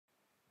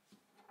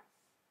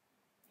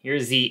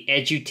Here's the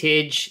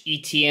Edutige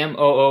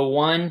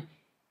ETM-001.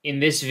 In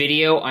this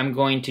video, I'm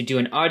going to do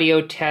an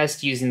audio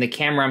test using the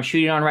camera I'm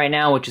shooting on right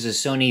now, which is a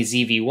Sony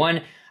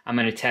ZV-1. I'm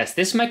going to test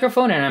this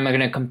microphone and I'm going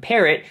to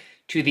compare it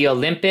to the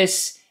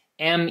Olympus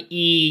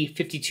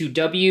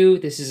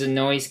ME52W. This is a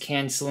noise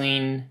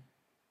canceling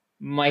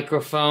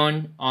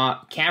microphone,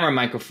 camera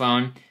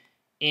microphone.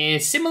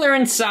 It's similar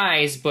in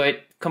size, but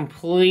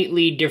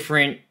completely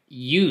different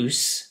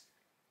use.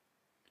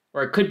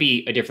 Or it could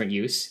be a different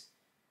use.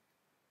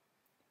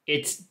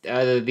 It's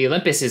the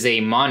Olympus is a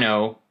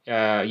mono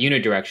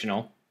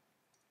unidirectional,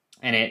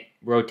 and it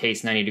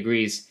rotates 90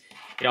 degrees.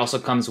 It also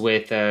comes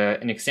with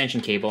an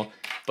extension cable,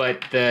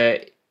 but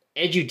the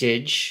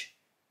Edutige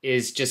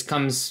just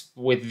comes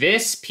with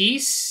this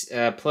piece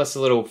plus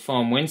a little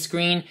foam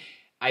windscreen.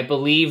 I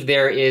believe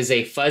there is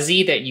a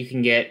fuzzy that you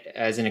can get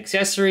as an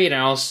accessory, and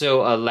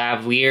also a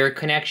lavalier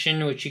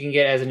connection which you can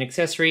get as an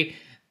accessory.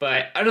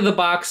 But out of the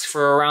box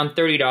for around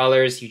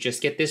 $30, you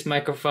just get this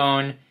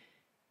microphone.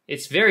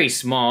 It's very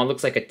small, it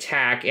looks like a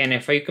tack, and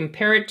if I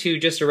compare it to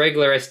just a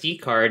regular SD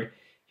card,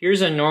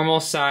 here's a normal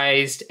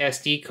sized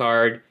SD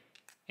card,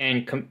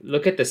 and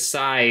look at the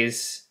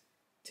size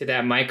to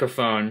that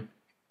microphone.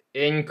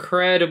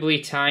 Incredibly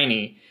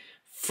tiny.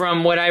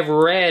 From what I've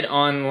read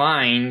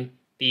online,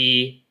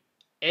 the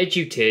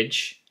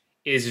Edutige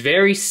is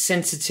very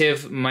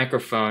sensitive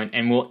microphone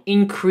and will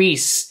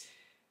increase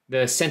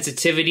the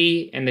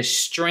sensitivity and the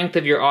strength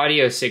of your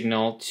audio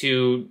signal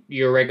to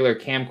your regular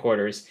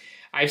camcorders.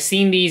 I've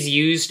seen these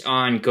used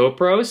on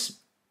GoPros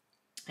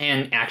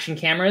and action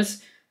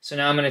cameras, so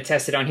now I'm going to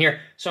test it on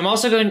here. So I'm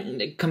also going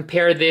to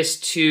compare this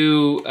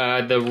to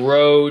the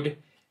Rode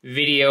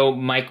Video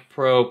Mic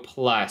Pro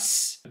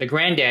Plus, the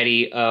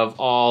granddaddy of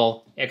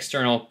all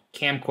external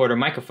camcorder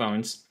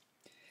microphones.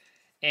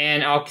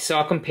 And I'll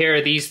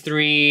compare these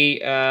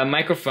three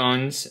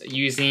microphones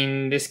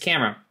using this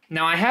camera.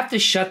 Now I have to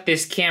shut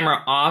this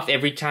camera off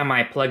every time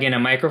I plug in a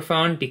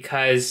microphone,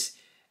 because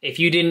if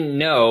you didn't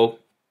know,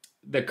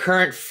 the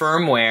current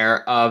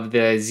firmware of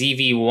the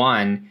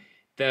ZV-1,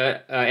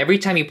 every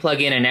time you plug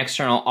in an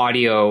external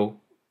audio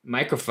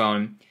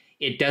microphone,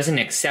 it doesn't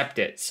accept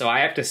it. So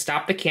I have to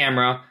stop the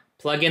camera,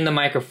 plug in the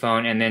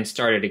microphone, and then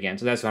start it again.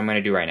 So that's what I'm going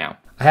to do right now.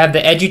 I have the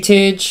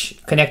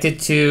Edutige connected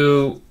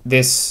to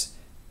this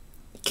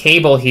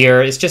cable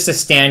here. It's just a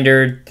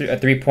standard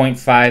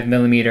 3.5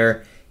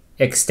 millimeter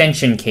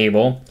extension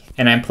cable.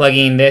 And I'm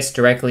plugging this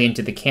directly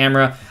into the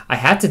camera. I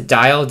had to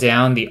dial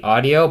down the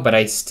audio, but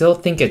I still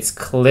think it's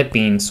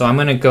clipping. So I'm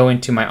going to go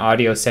into my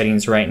audio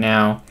settings right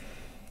now,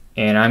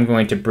 and I'm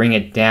going to bring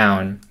it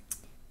down.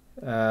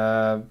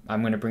 I'm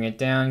going to bring it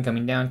down,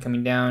 coming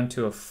down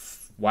to a...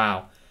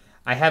 wow.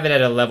 I have it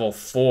at a level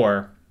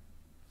 4.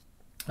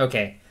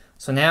 Okay,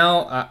 so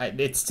now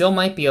it still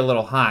might be a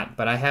little hot,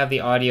 but I have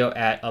the audio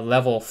at a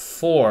level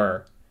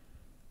 4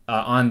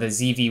 on the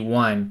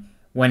ZV-1.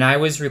 When I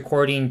was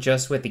recording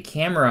just with the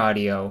camera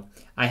audio,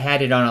 I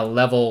had it on a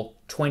level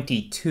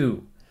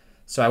 22.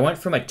 So I went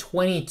from a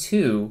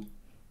 22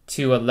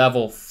 to a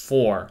level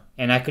 4,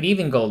 and I could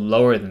even go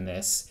lower than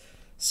this.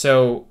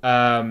 So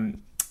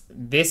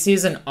this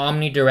is an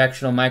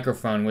omnidirectional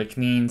microphone, which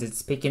means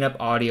it's picking up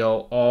audio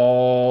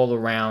all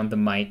around the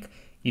mic.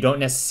 You don't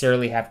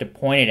necessarily have to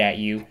point it at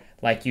you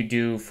like you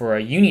do for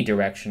a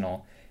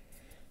unidirectional.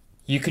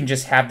 You can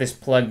just have this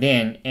plugged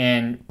in,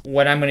 and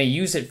what I'm going to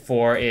use it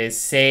for is,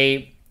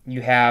 say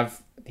you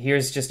have,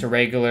 here's just a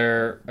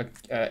regular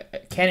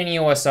Canon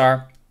EOS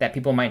R that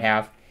people might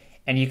have,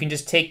 and you can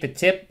just take the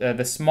tip,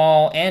 the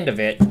small end of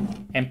it,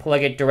 and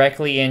plug it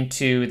directly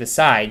into the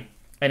side,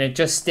 and it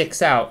just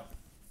sticks out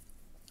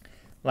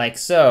like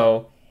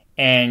so,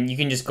 and you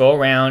can just go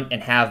around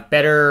and have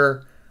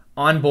better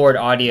onboard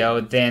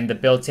audio than the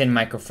built-in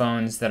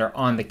microphones that are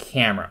on the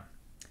camera.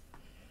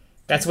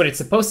 That's what it's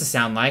supposed to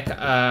sound like.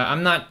 I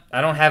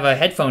don't have a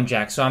headphone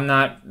jack, so I'm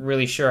not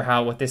really sure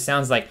what this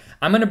sounds like.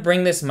 I'm gonna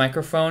bring this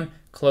microphone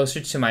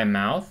closer to my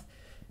mouth,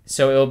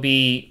 so it'll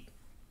be,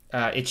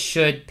 it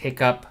should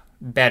pick up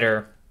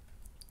better.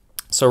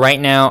 So right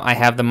now I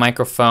have the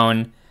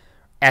microphone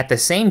at the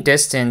same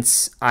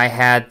distance I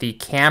had the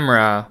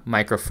camera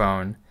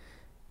microphone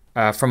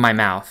from my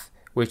mouth,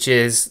 which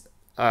is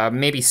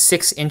maybe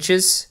 6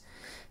 inches.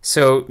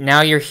 So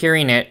now you're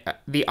hearing it,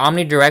 the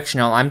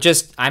omnidirectional.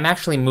 I'm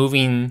actually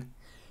moving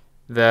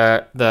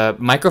the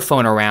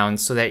microphone around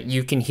so that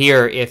you can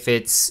hear if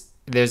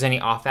there's any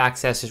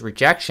off-axis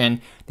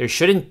rejection. There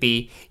shouldn't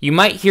be. You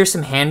might hear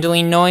some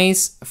handling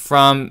noise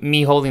from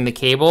me holding the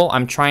cable.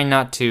 I'm trying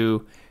not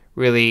to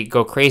really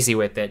go crazy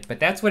with it, but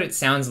that's what it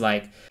sounds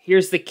like.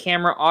 Here's the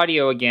camera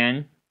audio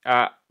again.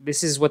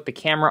 This is what the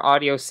camera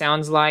audio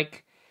sounds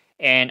like,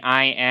 and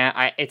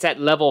it's at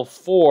level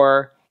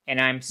 4. And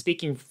I'm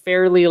speaking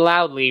fairly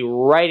loudly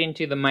right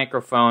into the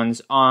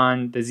microphones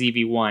on the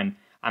ZV-1.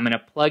 I'm going to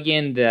plug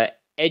in the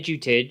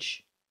Edutige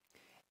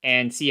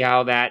and see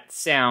how that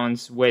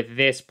sounds with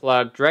this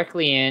plug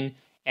directly in,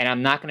 and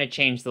I'm not going to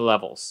change the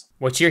levels.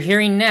 What you're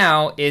hearing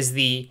now is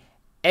the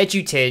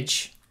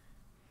Edutige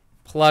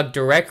plugged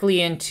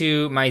directly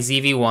into my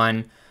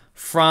ZV-1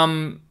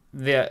 from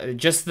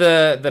just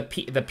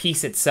the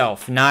piece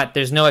itself.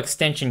 There's no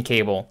extension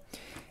cable.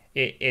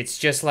 It's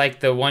just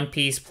like the one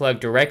piece plugged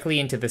directly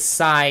into the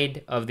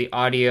side of the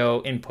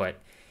audio input,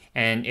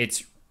 and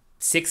it's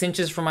 6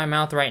 inches from my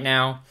mouth right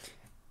now.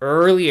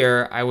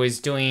 Earlier, I was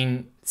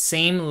doing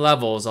same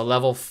levels, a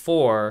level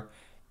 4,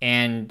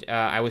 and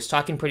I was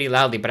talking pretty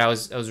loudly, but I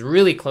was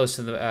really close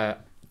to the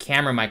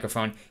camera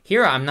microphone.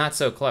 Here, I'm not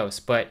so close,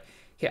 but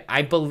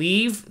I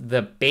believe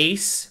the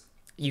bass,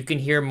 you can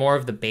hear more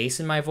of the bass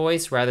in my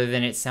voice rather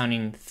than it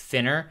sounding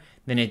thinner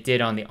than it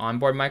did on the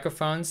onboard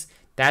microphones.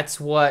 That's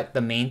what the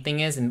main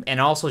thing is,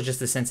 and also just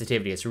the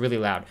sensitivity. It's really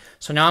loud.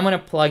 So now I'm going to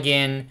plug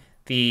in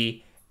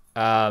the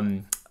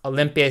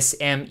Olympus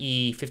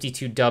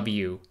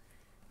ME52W,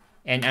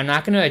 and I'm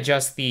not going to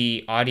adjust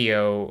the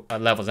audio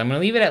levels. I'm going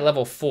to leave it at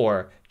level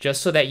 4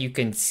 just so that you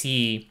can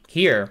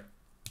hear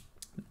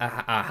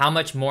how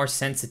much more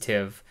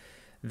sensitive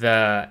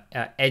the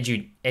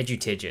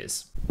Edutige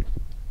is.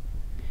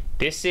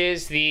 This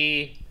is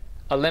the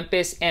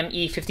Olympus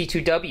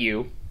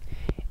ME52W,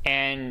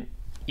 and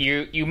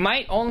you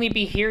might only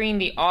be hearing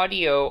the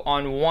audio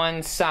on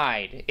one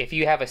side. If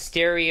you have a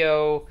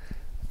stereo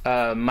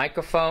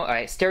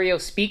microphone, stereo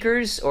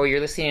speakers, or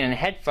you're listening in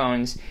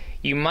headphones,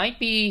 you might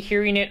be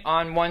hearing it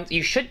on one.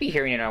 You should be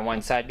hearing it on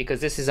one side because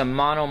this is a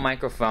mono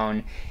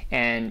microphone,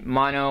 and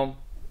mono,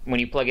 when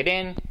you plug it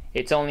in,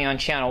 it's only on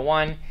channel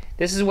 1.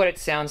 This is what it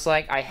sounds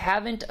like. I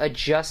haven't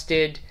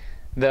adjusted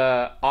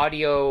the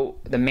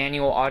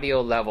manual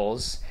audio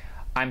levels.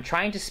 I'm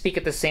trying to speak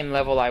at the same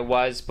level I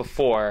was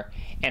before,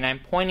 and I'm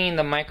pointing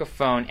the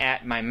microphone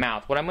at my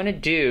mouth. What I'm going to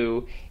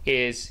do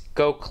is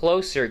go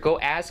closer, go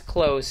as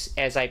close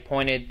as I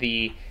pointed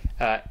the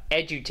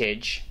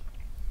Edutige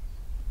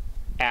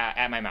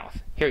at my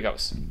mouth. Here it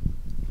goes.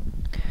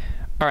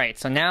 Alright,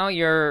 so now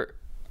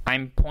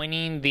I'm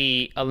pointing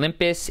the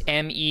Olympus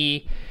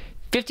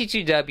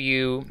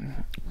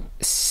ME52W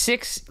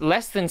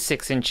less than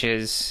 6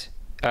 inches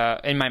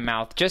in my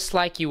mouth, just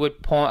like you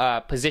would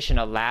position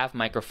a lav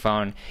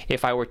microphone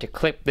if I were to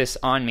clip this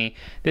on me.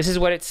 This is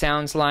what it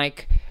sounds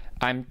like.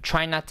 I'm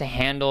trying not to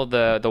handle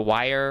the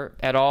wire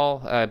at all,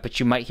 but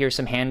you might hear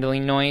some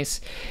handling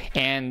noise.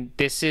 And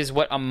this is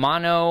what a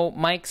mono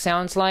mic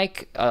sounds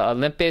like,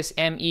 Olympus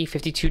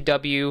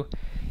ME52W.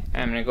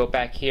 I'm going to go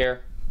back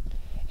here.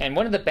 And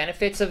one of the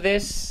benefits of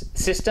this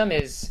system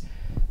is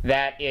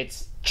that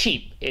it's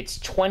cheap. It's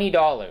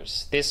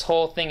 $20. This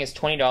whole thing is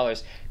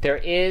 $20. There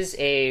is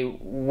a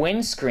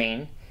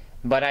windscreen,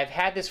 but I've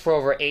had this for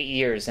over 8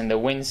 years and the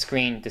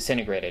windscreen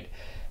disintegrated.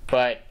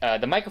 But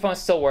the microphone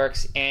still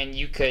works, and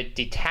you could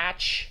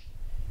detach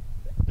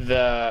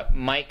the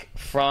mic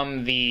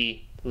from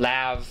the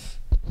lavalier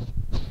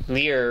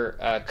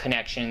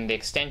connection, the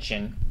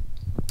extension.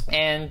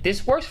 And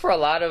this works for a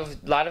lot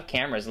of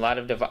cameras, a lot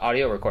of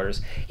audio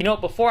recorders. You know,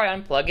 before I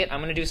unplug it,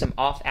 I'm going to do some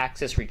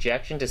off-axis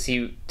rejection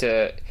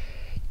to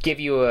give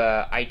you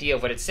an idea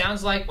of what it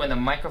sounds like when the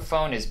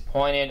microphone is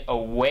pointed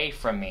away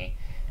from me.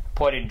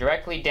 Pointed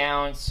directly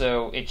down,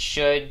 so it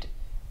should,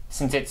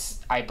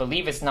 since I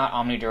believe it's not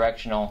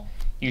omnidirectional,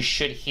 you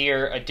should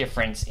hear a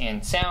difference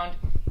in sound.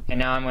 And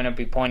now I'm going to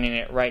be pointing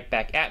it right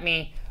back at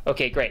me.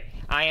 Okay, great.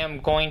 I am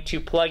going to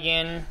plug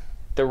in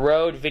the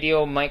Rode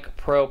Video Mic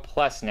Pro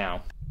Plus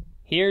now.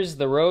 Here's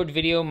the Rode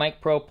Video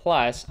Mic Pro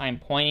Plus. I'm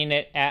pointing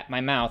it at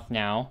my mouth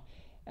now,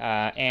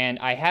 and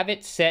I have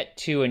it set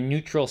to a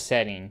neutral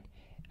setting.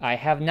 I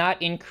have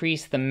not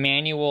increased the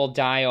manual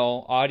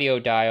dial, audio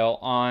dial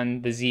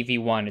on the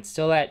ZV-1. It's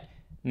still at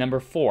number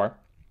 4.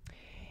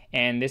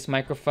 And this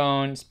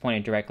microphone is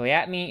pointed directly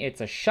at me.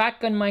 It's a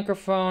shotgun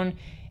microphone,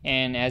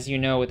 and as you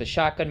know, with a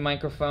shotgun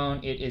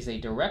microphone, it is a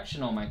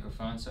directional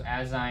microphone. So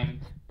as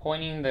I'm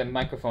pointing the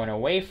microphone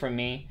away from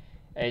me,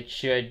 it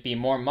should be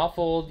more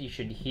muffled. You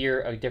should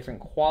hear a different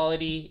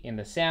quality in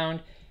the sound.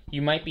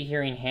 You might be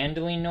hearing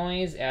handling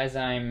noise as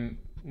I'm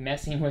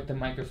messing with the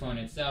microphone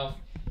itself.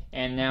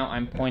 And now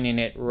I'm pointing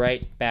it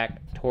right back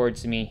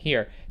towards me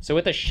here. So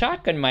with a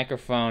shotgun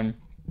microphone,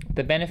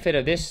 the benefit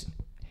of this,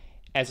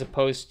 as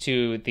opposed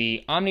to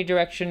the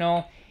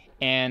omnidirectional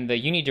and the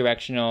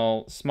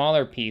unidirectional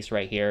smaller piece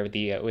right here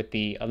with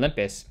the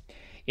Olympus,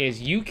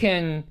 is you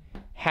can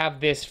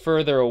have this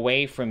further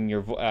away from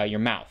your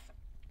mouth,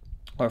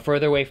 or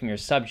further away from your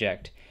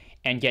subject,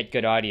 and get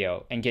good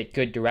audio, and get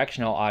good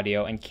directional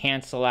audio, and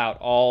cancel out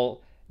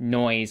all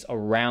noise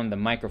around the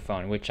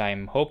microphone, which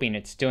I'm hoping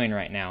it's doing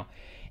right now.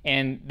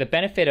 And the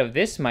benefit of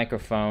this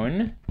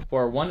microphone,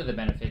 or one of the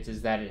benefits,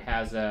 is that it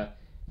has a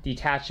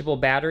detachable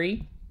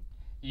battery.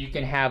 You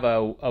can have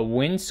a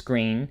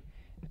windscreen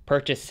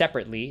purchased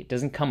separately. It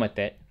doesn't come with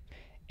it,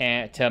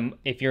 and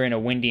if you're in a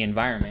windy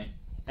environment.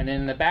 And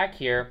then in the back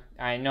here,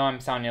 I know I'm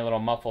sounding a little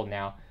muffled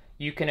now,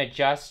 you can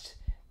adjust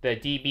the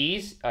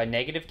dBs, a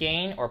negative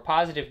gain or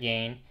positive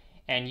gain,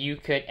 and you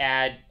could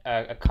add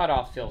a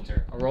cutoff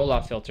filter, a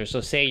roll-off filter. So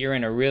say you're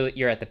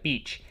at the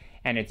beach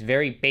and it's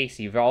very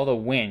bassy, with all the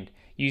wind.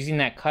 Using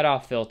that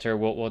cutoff filter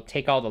will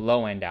take all the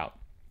low end out.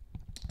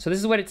 So this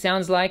is what it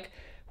sounds like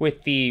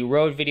with the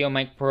Rode Video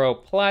Mic Pro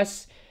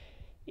Plus.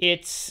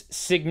 It's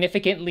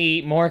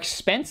significantly more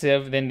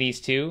expensive than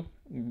these two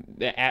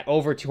at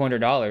over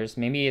 $200.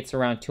 Maybe it's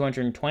around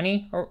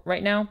 $220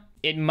 right now.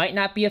 It might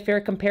not be a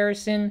fair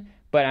comparison,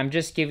 but I'm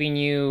just giving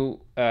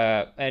you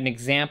an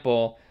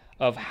example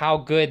of how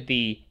good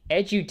the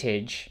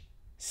Edutige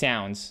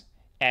sounds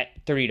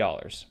at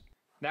 $30.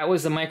 That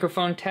was the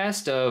microphone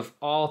test of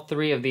all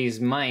three of these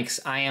mics.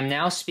 I am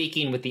now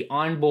speaking with the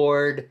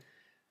onboard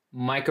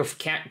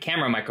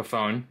camera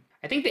microphone.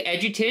 I think the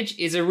Edutige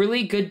is a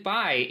really good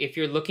buy if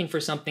you're looking for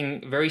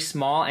something very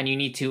small and you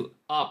need to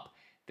up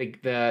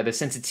the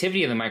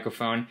sensitivity of the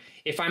microphone.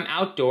 If I'm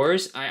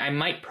outdoors, I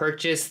might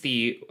purchase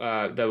the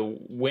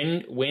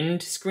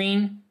wind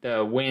screen,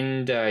 the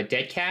wind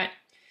dead cat,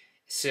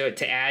 so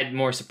to add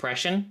more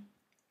suppression.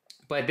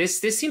 But this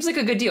seems like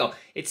a good deal.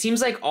 It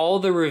seems like all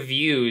the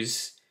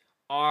reviews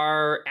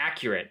are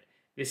accurate.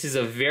 This is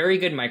a very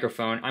good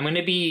microphone. I'm going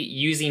to be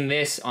using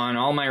this on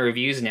all my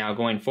reviews now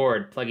going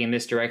forward, plugging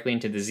this directly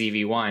into the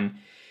ZV-1.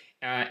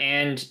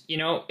 And, you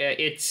know,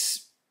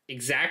 it's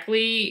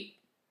exactly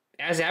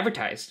as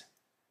advertised.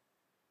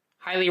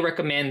 Highly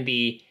recommend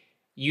the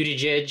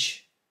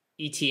Edutige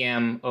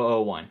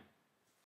ETM-001.